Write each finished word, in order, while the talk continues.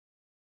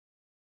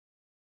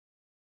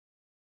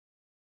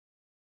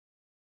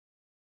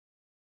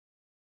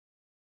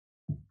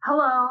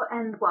Hello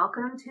and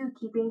welcome to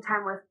Keeping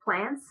Time with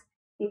Plants,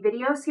 a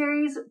video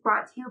series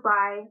brought to you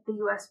by the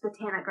U.S.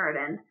 Botanic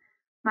Garden.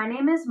 My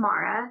name is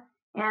Mara,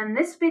 and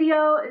this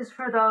video is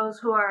for those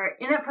who are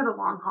in it for the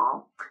long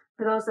haul,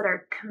 for those that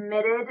are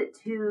committed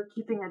to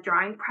keeping a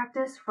drawing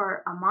practice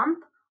for a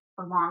month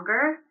or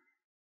longer.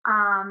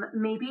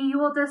 Maybe you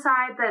will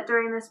decide that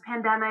during this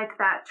pandemic,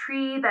 that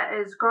tree that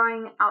is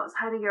growing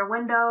outside of your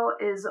window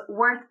is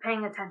worth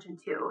paying attention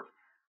to.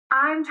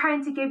 I'm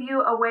trying to give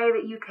you a way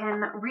that you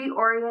can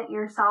reorient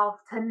yourself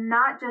to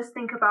not just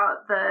think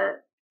about the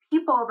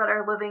people that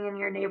are living in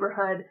your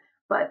neighborhood,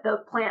 but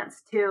the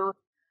plants too.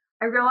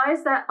 I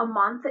realize that a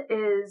month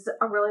is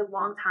a really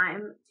long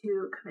time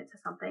to commit to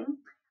something,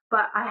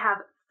 but I have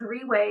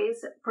 3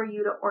 ways for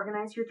you to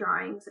organize your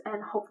drawings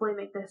and hopefully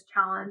make this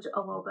challenge a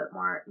little bit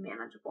more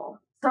manageable.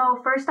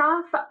 So first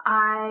off,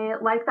 I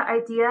like the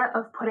idea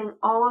of putting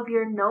all of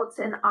your notes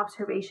and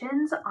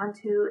observations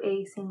onto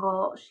a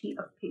single sheet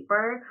of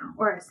paper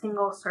or a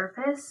single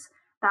surface.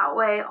 That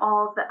way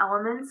all of the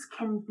elements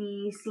can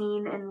be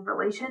seen in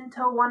relation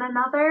to one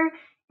another,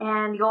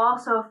 and you'll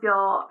also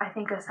feel, I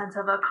think, a sense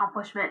of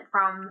accomplishment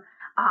from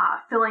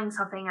filling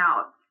something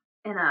out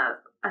in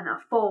a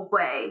full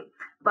way.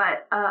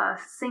 But a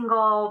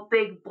single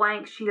big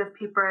blank sheet of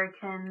paper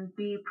can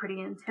be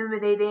pretty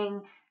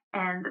intimidating,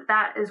 and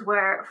that is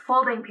where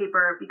folding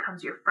paper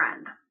becomes your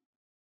friend.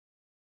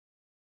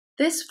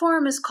 This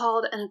form is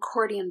called an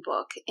accordion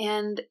book,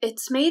 and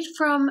it's made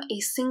from a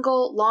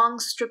single long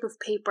strip of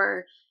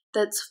paper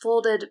that's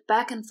folded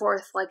back and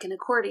forth like an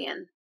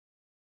accordion.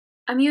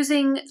 I'm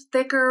using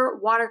thicker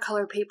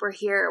watercolor paper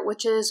here,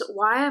 which is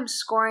why I'm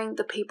scoring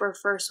the paper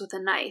first with a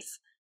knife.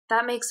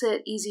 That makes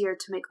it easier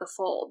to make the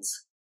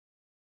folds.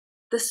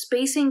 The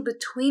spacing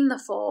between the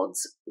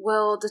folds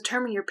will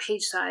determine your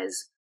page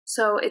size,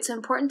 so it's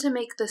important to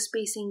make the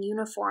spacing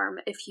uniform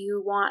if you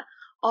want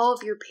all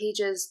of your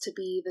pages to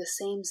be the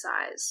same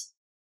size.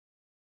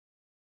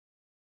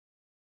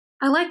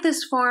 I like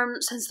this form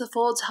since the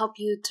folds help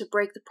you to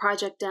break the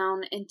project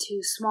down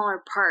into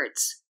smaller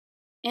parts,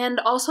 and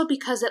also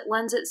because it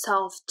lends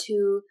itself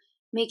to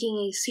making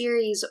a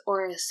series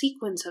or a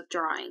sequence of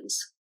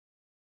drawings.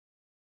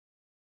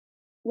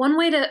 One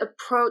way to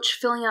approach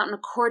filling out an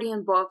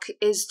accordion book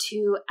is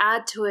to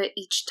add to it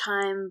each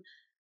time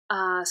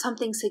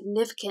something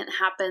significant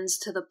happens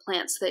to the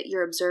plants that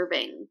you're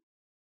observing.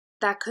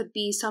 That could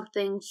be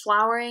something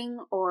flowering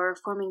or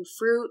forming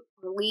fruit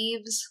or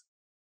leaves.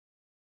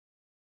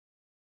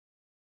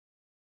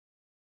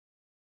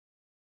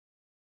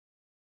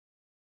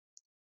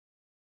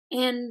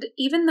 And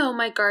even though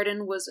my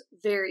garden was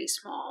very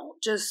small,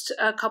 just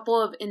a couple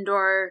of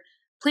indoor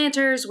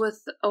planters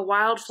with a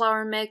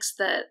wildflower mix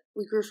that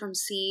we grew from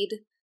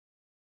seed,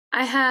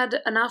 I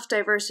had enough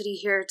diversity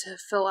here to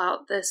fill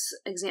out this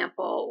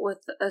example with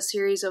a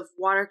series of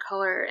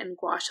watercolor and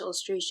gouache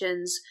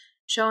illustrations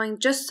showing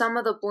just some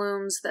of the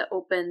blooms that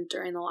opened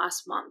during the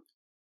last month.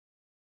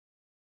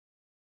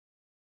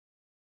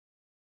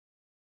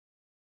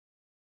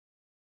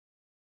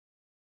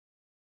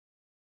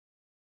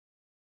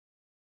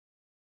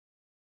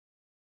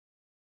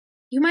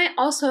 You might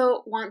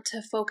also want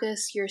to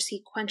focus your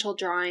sequential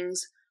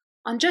drawings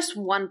on just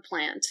one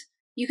plant.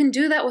 You can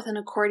do that with an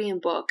accordion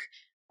book,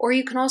 or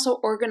you can also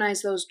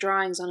organize those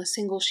drawings on a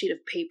single sheet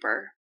of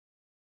paper.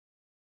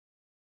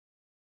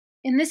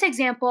 In this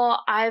example,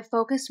 I've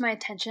focused my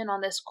attention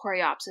on this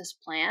coreopsis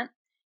plant,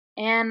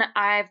 and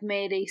I've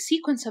made a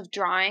sequence of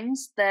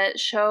drawings that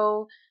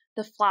show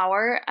the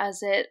flower as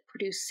it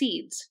produced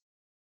seeds.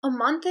 A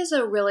month is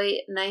a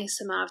really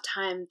nice amount of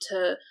time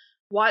to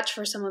watch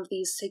for some of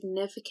these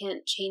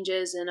significant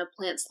changes in a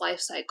plant's life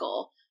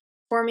cycle.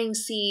 Forming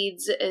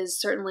seeds is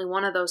certainly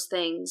one of those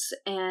things,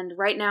 and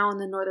right now in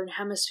the Northern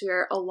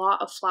Hemisphere, a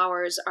lot of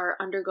flowers are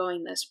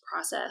undergoing this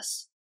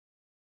process.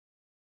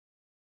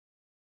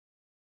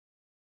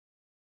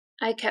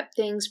 I kept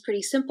things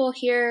pretty simple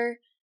here,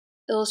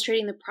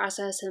 illustrating the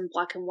process in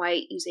black and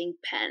white using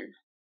pen.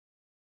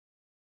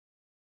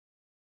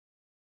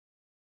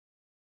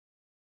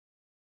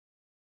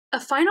 A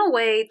final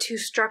way to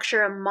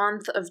structure a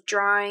month of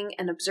drawing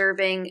and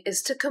observing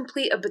is to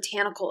complete a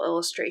botanical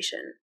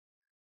illustration.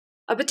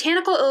 A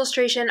botanical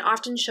illustration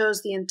often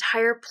shows the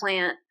entire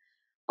plant,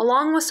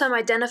 along with some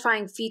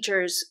identifying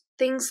features,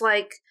 things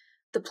like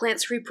the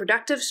plant's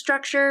reproductive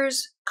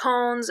structures,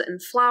 cones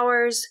and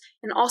flowers,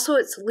 and also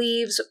its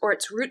leaves or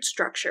its root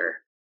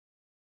structure.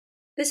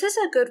 This is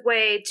a good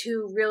way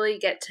to really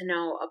get to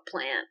know a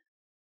plant.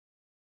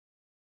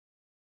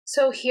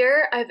 So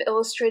here I've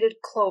illustrated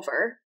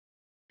clover.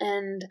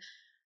 And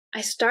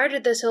I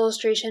started this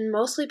illustration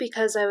mostly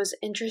because I was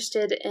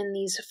interested in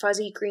these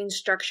fuzzy green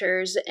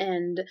structures,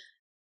 and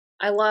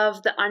I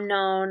love the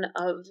unknown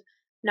of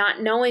not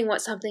knowing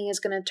what something is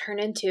going to turn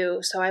into.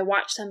 So I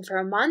watched them for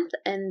a month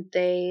and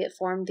they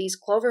formed these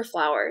clover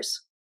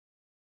flowers.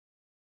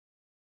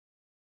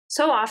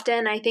 So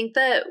often I think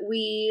that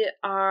we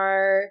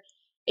are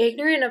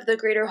ignorant of the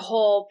greater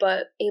whole,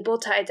 but able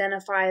to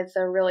identify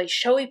the really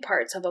showy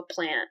parts of a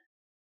plant.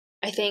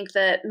 I think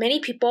that many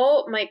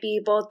people might be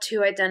able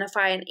to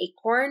identify an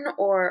acorn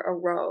or a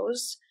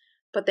rose,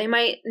 but they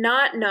might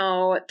not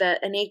know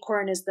that an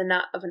acorn is the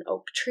nut of an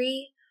oak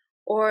tree,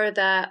 or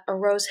that a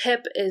rose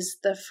hip is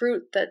the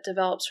fruit that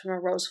develops from a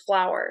rose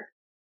flower.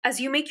 As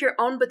you make your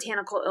own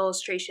botanical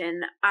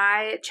illustration,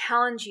 I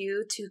challenge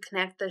you to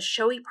connect the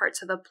showy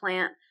parts of the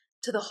plant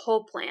to the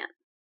whole plant.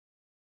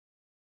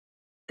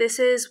 This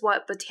is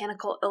what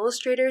botanical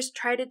illustrators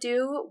try to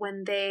do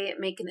when they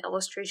make an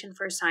illustration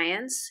for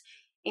science,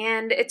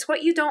 and it's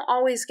what you don't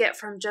always get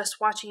from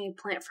just watching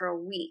a plant for a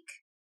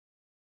week.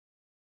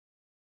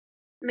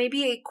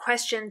 Maybe a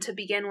question to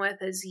begin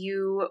with as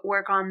you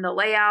work on the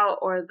layout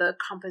or the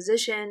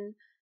composition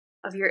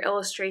of your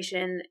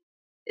illustration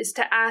is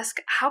to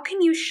ask, how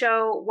can you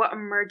show what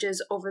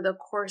emerges over the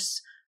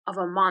course of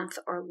a month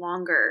or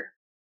longer?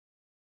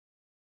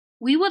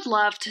 We would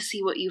love to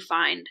see what you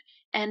find,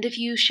 and if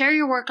you share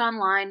your work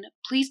online,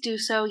 please do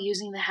so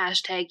using the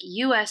hashtag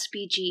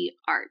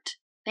USBGArt.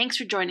 Thanks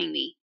for joining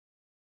me.